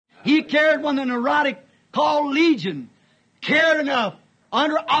He cared when the neurotic called Legion cared enough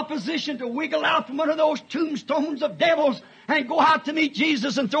under opposition to wiggle out from under those tombstones of devils and go out to meet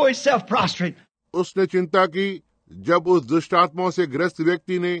Jesus and throw himself prostrate. उसने चिंता की जब उस दुष्ट आत्माओं से ग्रस्त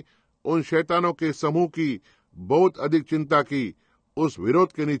व्यक्ति ने उन शैतानों के समूह की बहुत अधिक चिंता की उस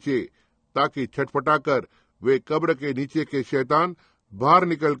विरोध के नीचे, ताकि छटपटाकर वे कब्र के नीचे के शैतान बाहर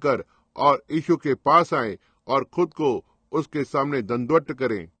निकलकर और यीशु के पास आए और खुद को उसके सामने दंडवत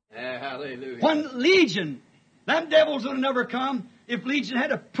करें. When Legion, them devils would have never come if Legion had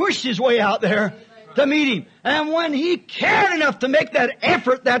to push his way out there to meet him. And when he cared enough to make that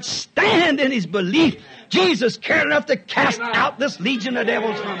effort, that stand in his belief, Jesus cared enough to cast out this legion of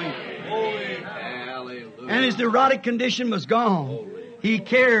devils from him. And his neurotic condition was gone. He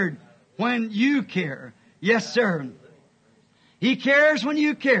cared when you care. Yes, sir. He cares when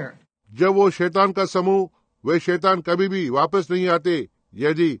you care. जब वो शैतान का समूह, वे शैतान कभी भी वापस नहीं आते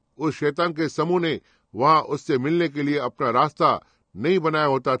यदि उस शैतान के समूह ने वहां उससे मिलने के लिए अपना रास्ता नहीं बनाया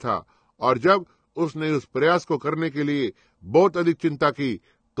होता था. और जब उसने उस प्रयास को करने के लिए बहुत अधिक चिंता की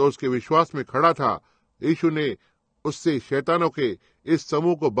तो उसके विश्वास में खड़ा था. यीशु ने उससे शैतानों के इस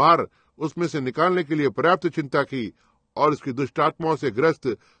समूह को बाहर उसमें से निकालने के लिए पर्याप्त चिंता की और उसकी दुष्टात्माओं से ग्रस्त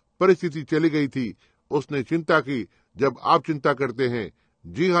परिस्थिति चली गई थी. उसने चिंता की जब आप चिंता करते हैं.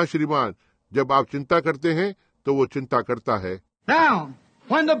 जी हाँ श्रीमान, जब आप चिंता करते हैं तो वो चिंता करता है. Now,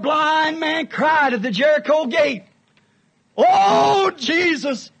 when the blind man cried at the Jericho gate, "Oh,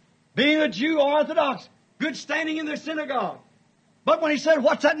 Jesus," being a Jew Orthodox, good standing in their synagogue. But when he said,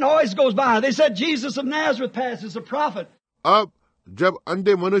 "What's that noise goes by?" they said, "Jesus of Nazareth passes, a prophet." अब जब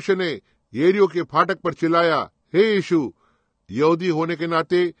अंधे मनुष्य ने येरियो के फाटक पर चिल्लाया, हे यीशु, यहूदी होने के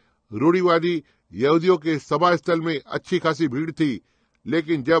नाते रूढ़िवादी यहूदियों के सभा स्थल में अच्छी खासी भीड़ थी.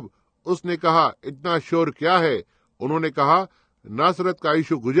 लेकिन जब उसने कहा, इतना शोर क्या है, उन्होंने कहा, नासरत का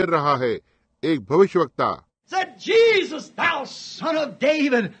यीशु गुजर रहा है, एक भविष्यवक्ता. Said, "Jesus, thou son of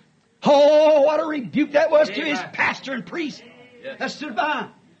David." Oh, what a rebuke that was to his pastor and priest that stood by.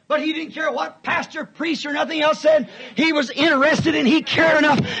 But he didn't care what pastor, priest, or nothing else said. He was interested and he cared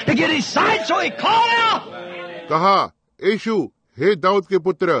enough to get his sight, so he called out. कहा, यीशु, हे दाऊद के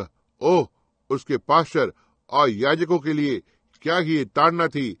पुत्र. ओह, उसके pastor और याजकों के लिए क्या ही ये ताड़ना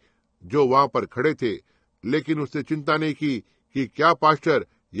थी जो वहां पर खड़े थे. लेकिन उसने चिंता नहीं की कि क्या पास्टर,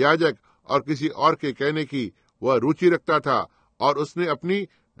 याजक और किसी और के कहने की वह रुचि रखता था, और उसने अपनी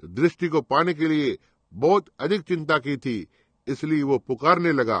दृष्टि को पाने के लिए बहुत अधिक चिंता की थी. इसलिए वो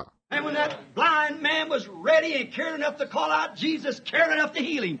पुकारने लगा. And when that blind man was ready and cared enough to call out, Jesus cared enough to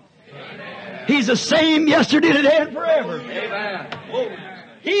heal him. He's the same yesterday, today, and forever.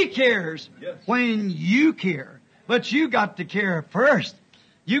 He cares when you care. But you got to care first.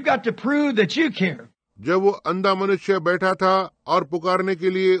 You got to prove that you care. जब वो अंधा मनुष्य बैठा था और पुकारने के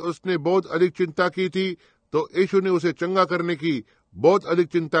लिए उसने बहुत अधिक चिंता की थी, तो यीशु ने उसे चंगा करने की बहुत अधिक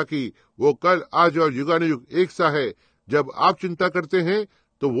चिंता की. वो कल, आज और युगानुयुग एक सा है. जब आप चिंता करते हैं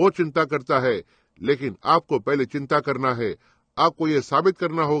तो वो चिंता करता है. लेकिन आपको पहले चिंता करना है. आपको ये साबित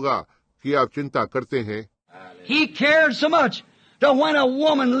करना होगा कि आप चिंता करते हैं. He cared so much that when a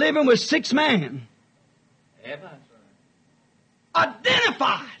woman living with 6 men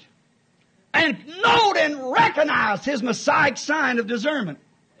identified and knowed and recognized his Messiah sign of discernment.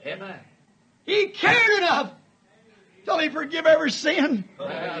 Amen. He cared enough till he forgive every sin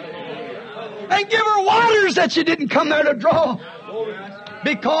and give her waters that she didn't come there to draw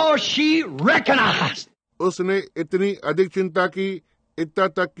because she recognized. उसने इतनी अधिक चिंता की, इतना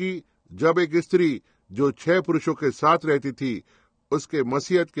तक कि जब एक स्त्री जो 6 पुरुषों के साथ रहती थी उसके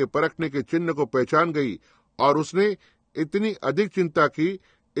मसीहत के परखने के चिन्ह को पहचान गई, और उसने इतनी अधिक चिंता की,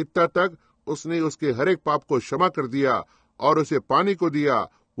 इतना तक उसने उसके हर एक पाप को क्षमा कर दिया और उसे पानी को दिया.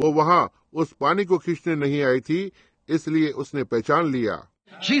 वो वहां उस पानी को खींचने नहीं आई थी, इसलिए उसने पहचान लिया.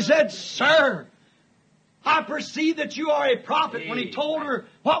 She said, "Sir, I perceive that you are a prophet." When he told her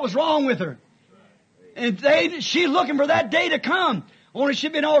what was wrong with her, and she's looking for that day to come. Only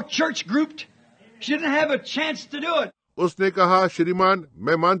she'd been all church grouped. She didn't have a chance to do it. उसने कहा, श्रीमान,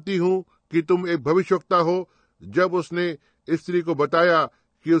 मैं मानती हूँ कि तुम एक भविष्यवक्ता हो. जब उसने स्त्री को बताया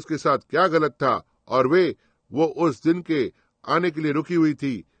कि उसके साथ क्या गलत था और वो उस दिन के आने के लिए रुकी हुई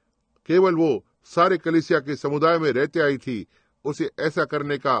थी, केवल वो सारे कलीसिया के समुदाय में रहते आई थी, उसे ऐसा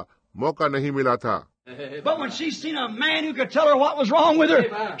करने का मौका नहीं मिला था. But when she seen a man who could tell her what was wrong with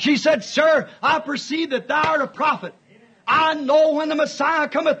her, she said, "Sir, I perceive that thou art a prophet. I know when the Messiah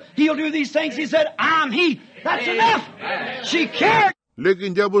cometh, he'll do these things." He said, "I'm he." That's enough. She cared.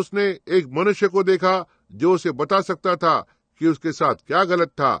 लेकिन जब उसने एक मनुष्य को देखा जो उसे बता सकता था कि उसके साथ क्या गलत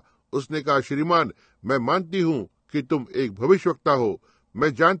था, उसने कहा, श्रीमान, मैं मानती हूँ कि तुम एक भविष्यवक्ता हो.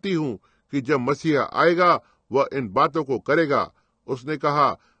 मैं जानती हूँ कि जब मसीहा आएगा वह इन बातों को करेगा। उसने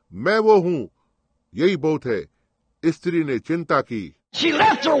कहा, मैं वो हूँ, यही बहुत है। स्त्री ने चिंता की। She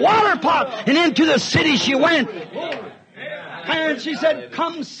left her water pot and into the city she went. And she said,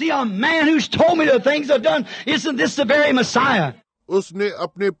 come see a man who's told me the things I've done. Isn't this the very Messiah? उसने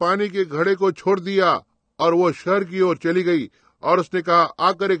अपने पानी के घड़े को छोड़ दिया और वो शहर की ओर चली गई और उसने कहा,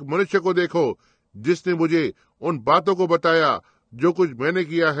 आकर एक मनुष्य को देखो जिसने मुझे उन बातों को बताया जो कुछ मैंने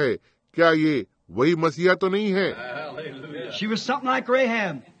किया है। क्या ये वही मसीहा तो नहीं है? She was something like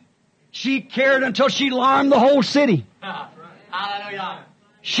Rahab. She cared until she alarmed the whole city.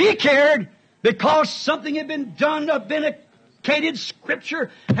 She cared because something had been done, a vindicated scripture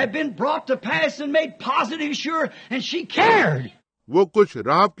had been brought to pass and made positive sure, and she cared. वो कुछ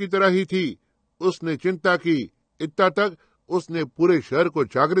राहब की तरह ही थी। उसने चिंता की, इतना तक उसने पूरे शहर को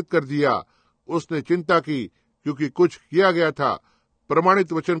जागृत कर दिया। उसने चिंता की क्योंकि कुछ किया गया था,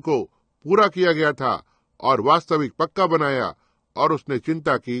 प्रमाणित वचन को पूरा किया गया था और वास्तविक पक्का बनाया, और उसने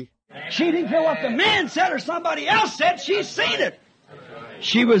चिंता की। She didn't care what the man said or somebody else said. She's seen it.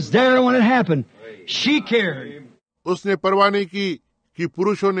 She was there when it happened. She cared. उसने परवाह नहीं की कि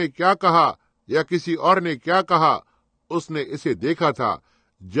पुरुषों ने क्या कहा या किसी और ने क्या कहा। उसने इसे देखा था।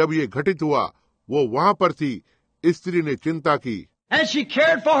 जब ये घटित हुआ वो वहां पर थी। स्त्री ने चिंता की। And she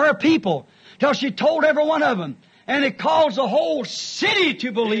cared for her people till she told every one of them. And it caused the whole city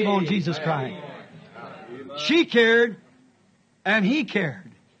to believe on Jesus Christ. She cared and he cared.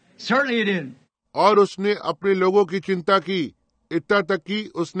 Certainly it did. और उसने अपने लोगों की चिंता की, इतना तक कि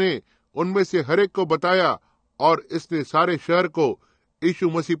उसने उनमें से हर एक को बताया और इसने सारे शहर को यीशु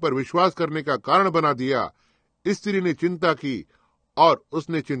मसीह पर विश्वास करने का कारण बना दिया। स्त्री ने चिंता की और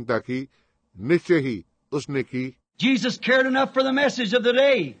उसने चिंता की, निश्चय ही उसने की। Jesus cared enough for the message of the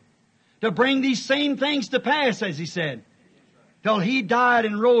day to bring these same things to pass, as he said, till he died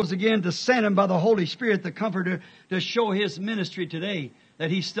and rose again to send him by the Holy Spirit, the Comforter, to show his ministry today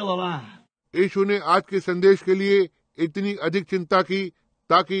that he's still alive. यीशु ने आज के संदेश के लिए इतनी अधिक चिंता की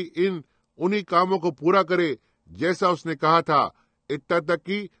ताकि इन उन्हीं कामों को पूरा करे जैसा उसने कहा था, इतना तक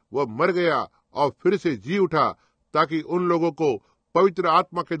कि वह मर गया और फिर से जी उठा ताकि उन लोगों को पवित्र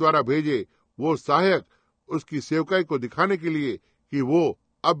आत्मा के द्वारा भेजे, वो सहायक उसकी सेवकाई को दिखाने के लिए कि वो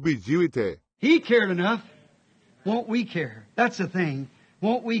अब भी जीवित है। He cared enough. Won't we care? That's the thing.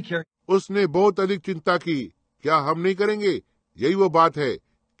 Won't we care? उसने बहुत अधिक चिंता की। क्या हम नहीं करेंगे? यही वो बात है।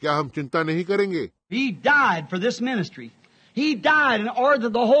 क्या हम चिंता नहीं करेंगे? He died for this ministry. He died in order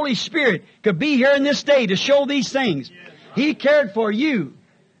that the Holy Spirit could be here in this day to show these things. He cared for you.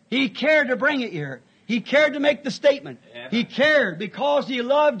 He cared to bring it here. He cared to make the statement. He cared because he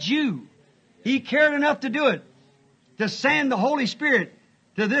loved you. He cared enough to do it, to send the Holy Spirit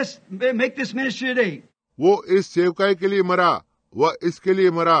to this, make this ministry today. वो इस सेवकाई के लिए मरा, वह इसके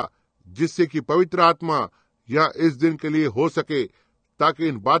लिए मरा जिससे कि पवित्र आत्मा या इस दिन के लिए हो सके ताकि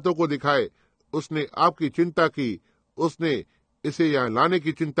इन बातों को दिखाए। उसने आपकी चिंता की, उसने इसे यहाँ लाने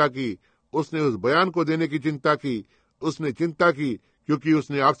की चिंता की, उसने उस बयान को देने की चिंता की, उसने चिंता की क्योंकि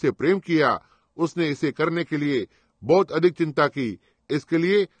उसने आपसे प्रेम किया। उसने इसे करने के लिए बहुत अधिक चिंता की। इसके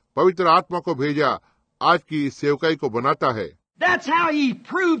लिए पवित्र आत्मा को भेजा, आज की इस सेवकाई को बनाता है। That's how he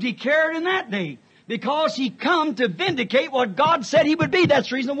proved he cared in that day, because he come to vindicate what God said he would be. That's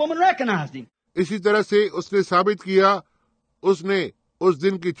the reason the woman recognized him. इसी तरह से उसने साबित किया, उसने उस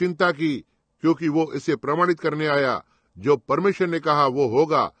दिन की चिंता की क्योंकि वो इसे प्रमाणित करने आया जो परमेश्वर ने कहा वो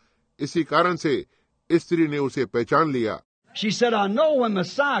होगा। इसी कारण से स्त्री ने उसे पहचान लिया। She said, I know when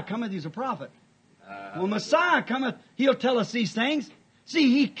Messiah cometh, he's a prophet. When Messiah cometh, he'll tell us these things. See,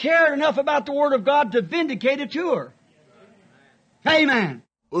 he cared enough about the Word of God to vindicate it to her. Amen.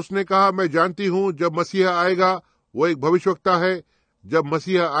 उसने कहा, मैं जानती हूँ जब मसीहा आएगा वो एक भविष्यवक्ता है। जब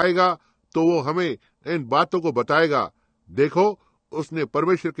मसीहा आएगा तो वो हमें इन बातों को बताएगा। देखो, उसने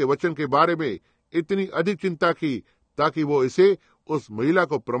परमेश्वर के वचन के बारे में इतनी अधिक चिंता की ताकि वो इसे उस महिला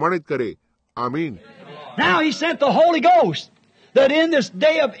को प्रमाणित करे। आमीन। Now he sent the Holy Ghost that in this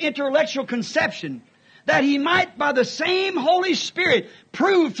day of intellectual conception that he might by the same Holy Spirit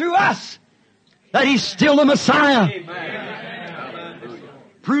prove through us that he's still the Messiah.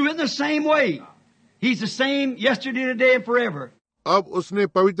 Prove it in the same way. He's the same yesterday, today, and forever. अब उसने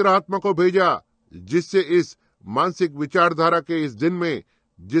पवित्र आत्मा को भेजा जिससे इस मानसिक विचारधारा के इस दिन में,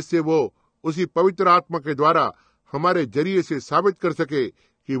 जिससे वो उसी पवित्र आत्मा के द्वारा हमारे जरिए से साबित कर सके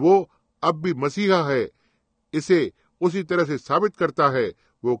कि वो अब भी मसीहा है। इसे उसी तरह से साबित करता है।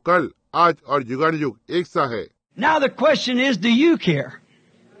 वो कल, आज और युगानुयुग एक सा है। Now the question is, do you care?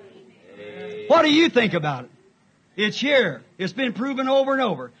 What do you think about it? It's here. It's been proven over and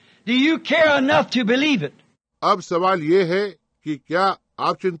over. Do you care enough to believe it? अब सवाल ये है कि क्या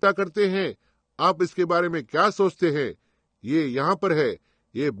आप चिंता करते हैं? आप इसके बारे में क्या सोचते हैं? ये यहाँ पर है।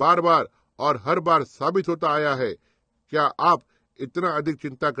 ये बार बार और हर बार साबित होता आया है। क्या आप इतना अधिक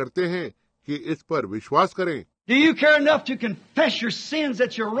चिंता करते हैं कि इस पर विश्वास करें? Do you care enough to confess your sins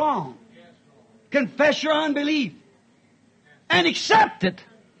that you're wrong? Confess your unbelief and accept it.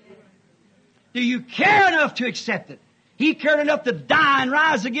 Do you care enough to accept it? He cared enough to die and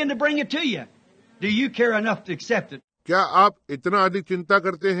rise again to bring it to you. Do you care enough to accept it? क्या आप इतना अधिक चिंता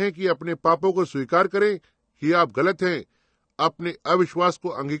करते हैं कि अपने पापों को स्वीकार करें कि आप गलत हैं, अपने अविश्वास को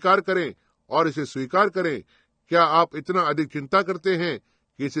अंगीकार करें और इसे स्वीकार करें? क्या आप इतना अधिक चिंता करते हैं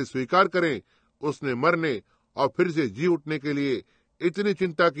कि इसे स्वीकार करें? उसने मरने और फिर से जी उठने के लिए इतनी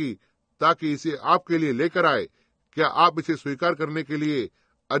चिंता की ताकि इसे आपके लिए लेकर आए। क्या आप इसे स्वीकार करने के लिए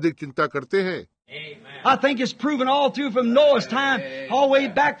अधिक चिंता करते हैं? I think it's proven all through from Noah's time, all the way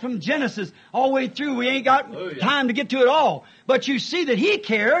back from Genesis, all the way through. We ain't got time to get to it all. But you see that He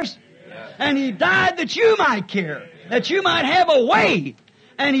cares, and He died that you might care, that you might have a way,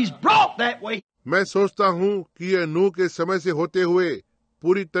 and He's brought that way. मैं सोचता हूँ कि यह नूह के समय से होते हुए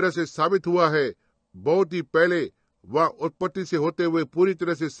पूरी तरह से साबित हुआ है। बहुत ही पहले वह उत्पत्ति से होते हुए पूरी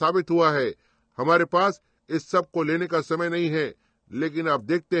तरह से साबित हुआ है। हमारे पास इस सब को लेने का समय नहीं है, लेकिन आप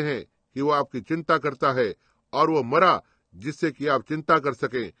देखते हैं कि वो आपकी चिंता करता है और वो मरा जिससे कि आप चिंता कर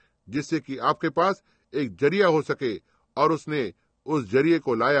सकें, जिससे कि आपके पास एक जरिया हो सके, और उसने उस जरिए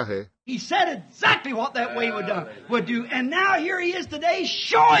को लाया है। He said exactly what that way would do, and now here He is today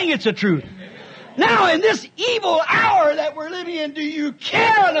showing it's the truth. Now in this evil hour that we're living in, do you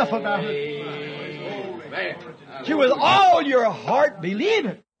care enough about it? To with all your heart believe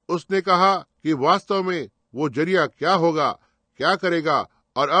it. उसने कहा कि वास्तव में वो जरिया क्या होगा, क्या करेगा,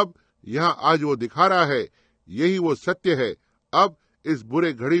 और अब यहाँ आज वो दिखा रहा है। यही वो सत्य है। अब इस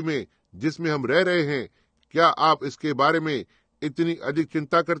बुरे घड़ी में जिसमें हम रह रहे हैं, क्या आप इसके बारे में इतनी अधिक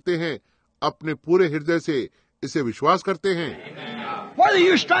चिंता करते हैं? अपने पूरे हृदय से इसे विश्वास करते हैं? Whether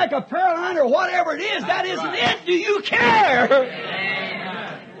you strike a prayer line or whatever it is, that isn't it. Do you care?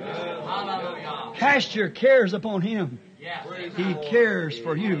 Cast your cares upon Him. He cares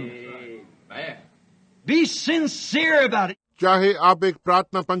for you. Be sincere about it. चाहे आप एक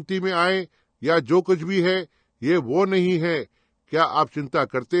प्रार्थना पंक्ति में आए या जो कुछ भी है, ये वो नहीं है। क्या आप चिंता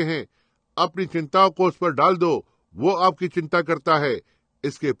करते हैं? अपनी चिंताओं को उस पर डाल दो। वो आपकी चिंता करता है।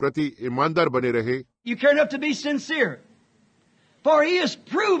 इसके प्रति ईमानदार बने रहे। You care enough to be sincere. For He is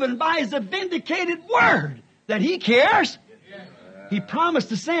proven by His vindicated word that He cares. He promised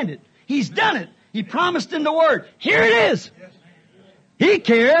to send it. He's done it. He promised in the word. Here it is. He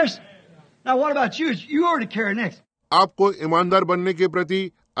cares. Now what about you? You are to care next. आपको ईमानदार बनने के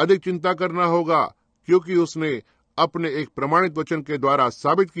प्रति अधिक चिंता करना होगा, क्योंकि उसने अपने एक प्रमाणित वचन के द्वारा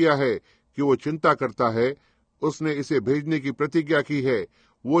साबित किया है कि वो चिंता करता है। उसने इसे भेजने की प्रतिज्ञा की है।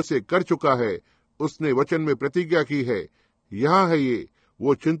 वो इसे कर चुका है। उसने वचन में प्रतिज्ञा की है। यहाँ है ये।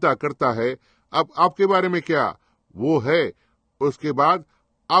 वो चिंता करता है। अब आपके बारे में क्या? वो है। उसके बाद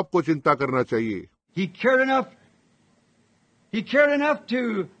आपको चिंता करना चाहिए। He cared enough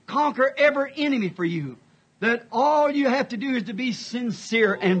to conquer every enemy for you, that all you have to do is to be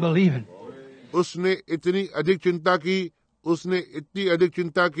sincere and believing. उसने इतनी अधिक चिंता की, उसने इतनी अधिक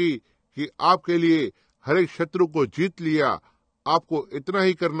चिंता की कि आपके लिए हर एक शत्रु को जीत लिया। आपको इतना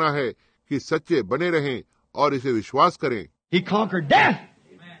ही करना है कि सच्चे बने रहें और इसे विश्वास करें। He conquered death.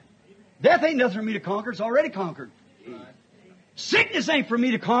 Death ain't nothing for me to conquer. It's already conquered. Sickness ain't for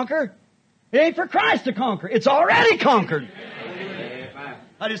me to conquer. It ain't for Christ to conquer. It's already conquered.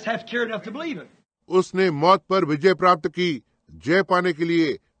 I just have to care enough to believe it. उसने मौत पर विजय प्राप्त की। जय पाने के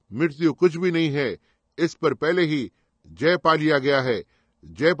लिए मृत्यु कुछ भी नहीं है। इस पर पहले ही जय पा लिया गया है।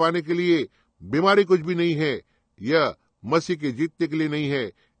 जय पाने के लिए बीमारी कुछ भी नहीं है। यह मसीह के जीतने के लिए नहीं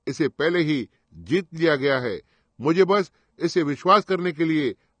है। इसे पहले ही जीत लिया गया है। मुझे बस इसे विश्वास करने के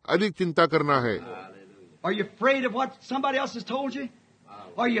लिए अधिक चिंता करना है। Are you afraid of what somebody else has told you?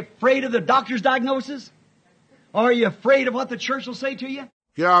 Are you afraid of the doctor's diagnosis? Are you afraid of what the church will say to you?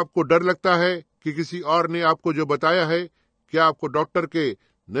 क्या आपको डर लगता है कि किसी और ने आपको जो बताया है? क्या आपको डॉक्टर के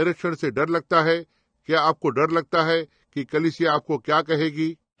निरीक्षण से डर लगता है? क्या आपको डर लगता है कि कलीसिया आपको क्या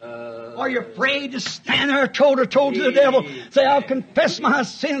कहेगी? Are you afraid to stand there toe to toe to the devil? Say, I've confessed my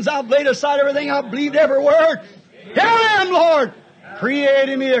sins. I've laid aside everything. I've believed every word. Here I am, Lord. Create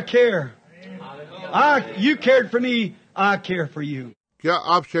in me a care. You cared for me. I care for you. क्या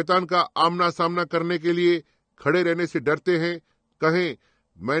आप शैतान का आमना सामना करने के लिए खड़े रहने से डरते हैं? कहें,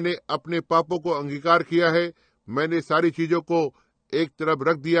 मैंने अपने पापों को अंगीकार किया है। मैंने सारी चीजों को एक तरफ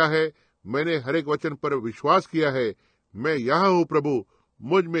रख दिया है। मैंने हर एक वचन पर विश्वास किया है। मैं यहाँ हूँ प्रभु,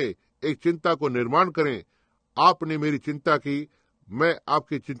 मुझ में एक चिंता को निर्माण करें। आपने मेरी चिंता की, मैं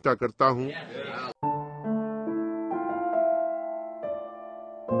आपकी चिंता करता हूँ।